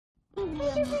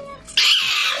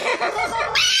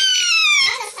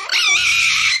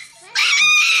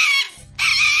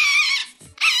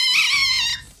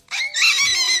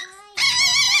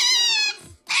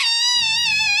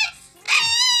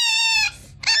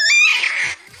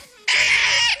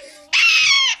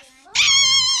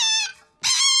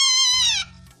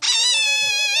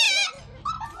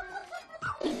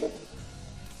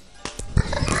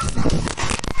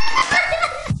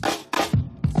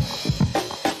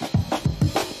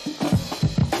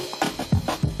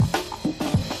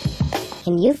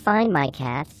Can you find my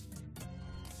cat?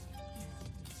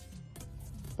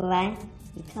 Ủa,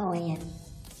 thôi à.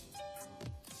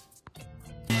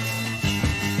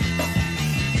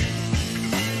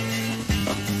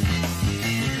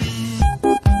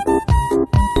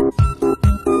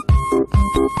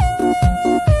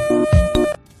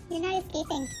 You're not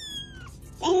escaping.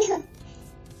 I know.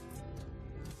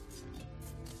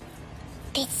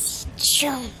 Bitsy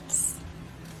Jones.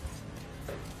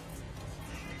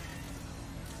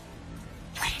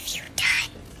 What have you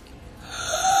done?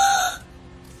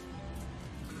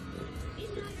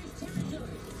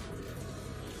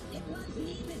 It was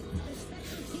needed. The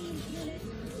special teams unit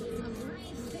of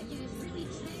Ryan Ficken has really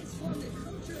transformed the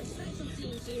culture of special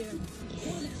teams here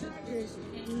for the Chargers.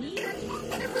 And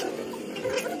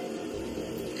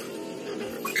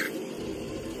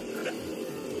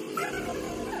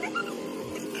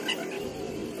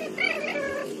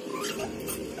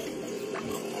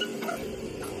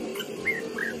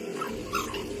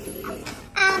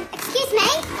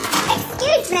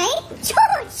Excuse me?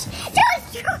 George!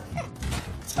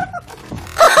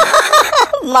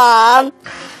 Mom!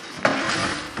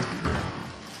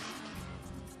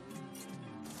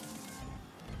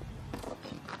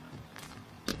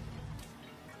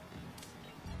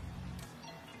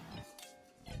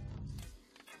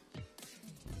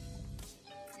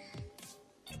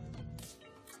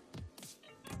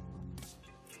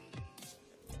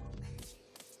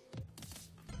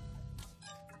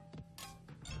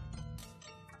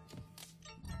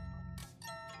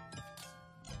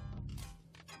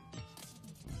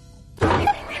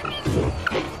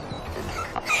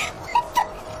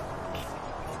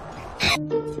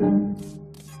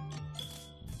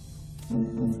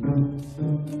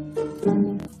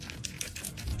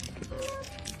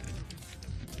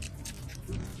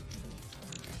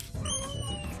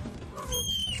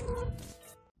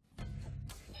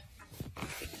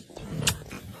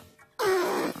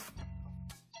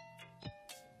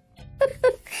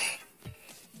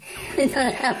 I don't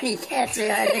know how many cats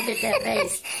there are. Look at that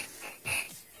face.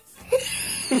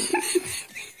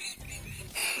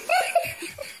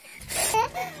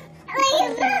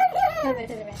 Over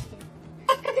to the rescue.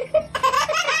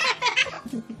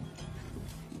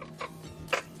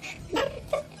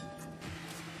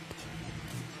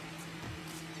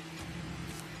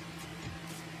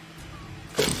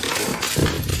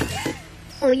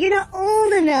 Oh, you're not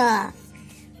old enough.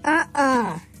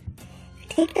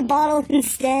 Take the bottle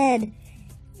instead.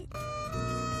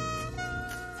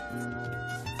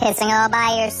 Pissing all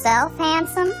by yourself,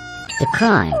 handsome? The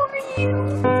crime.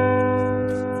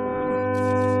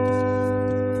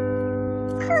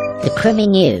 The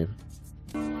crimming you.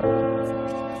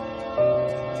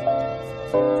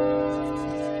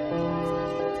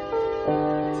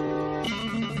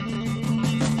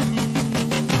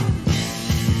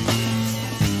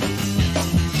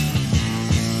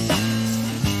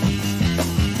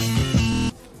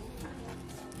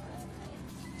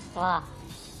 Wow.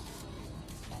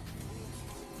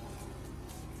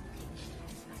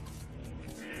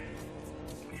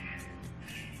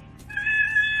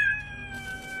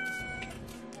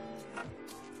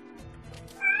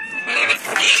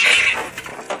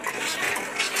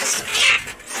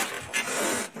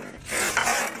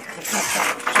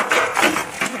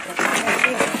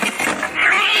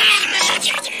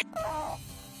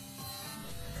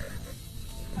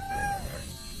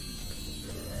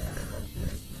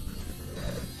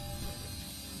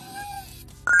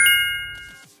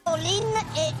 Lin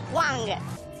et Wang.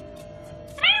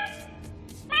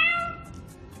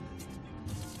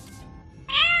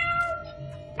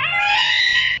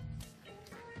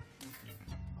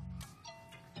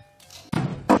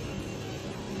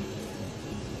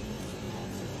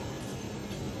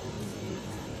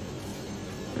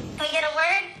 Can we get a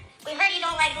word? We heard you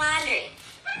don't like laundry.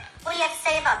 What do you have to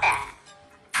say about that?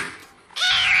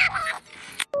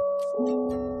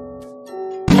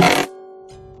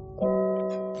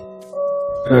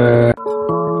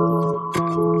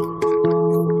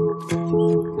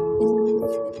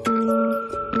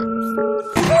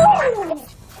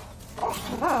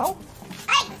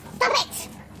 Hey, stop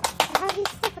it!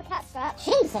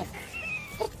 Jesus!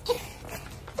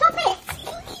 Stop it!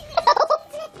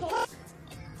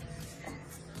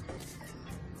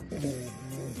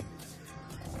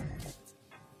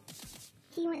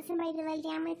 Do you want somebody to lay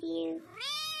down with you?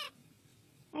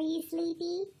 Are you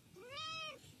sleepy?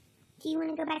 Do you want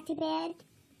to go back to bed?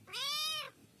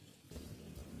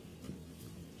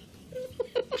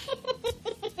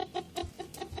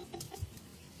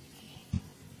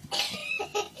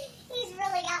 He's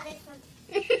really got this one.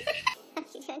 How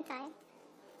you doing, Ty?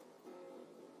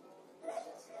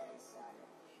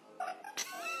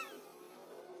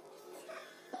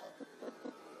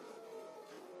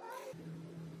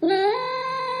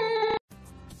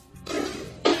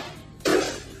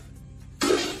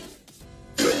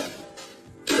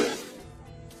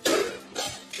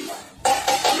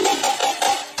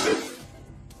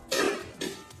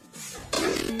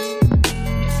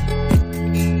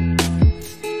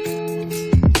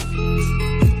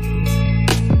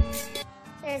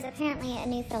 There's apparently a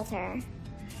new filter,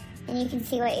 and you can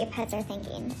see what your pets are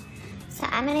thinking. So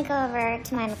I'm gonna go over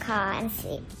to my macaw and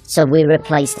see. So we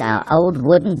replaced our old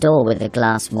wooden door with a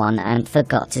glass one and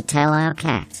forgot to tell our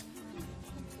cat.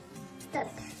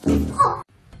 Oh.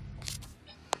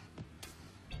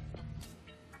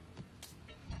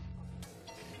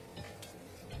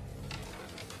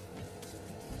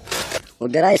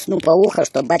 Убирай Снупа ухо,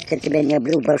 чтобы батька тебя не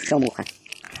облил борщом ухо.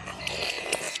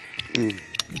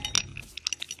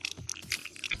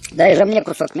 Дай же мне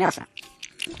кусок мяса.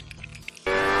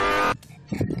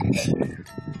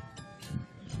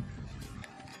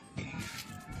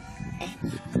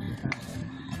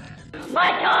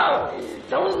 Michael!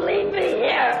 Don't leave me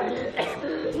here!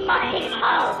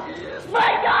 Michael!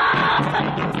 Michael!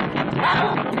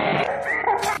 Help me!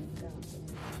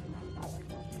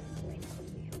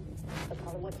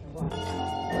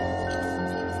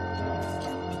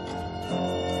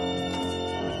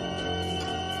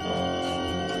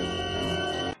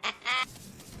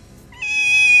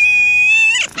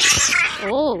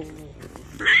 Oh.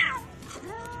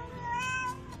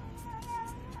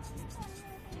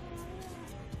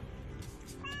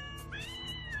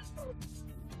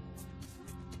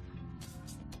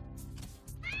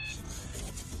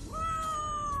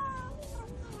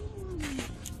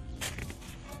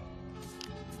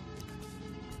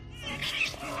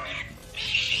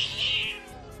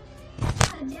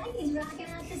 Jackie's rocking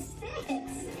out the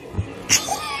sticks.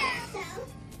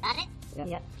 Got it?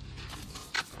 Yep.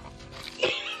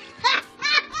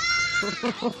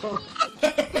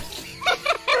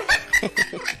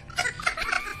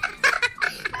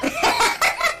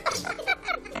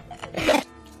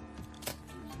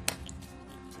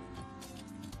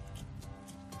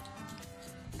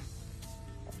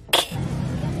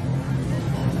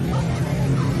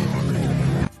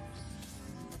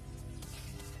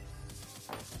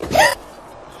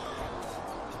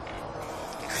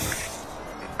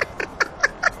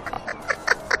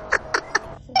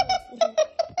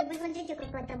 Посмотрите,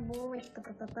 какая-то булочка,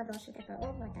 какая хорошая такая.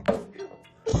 О, вот так.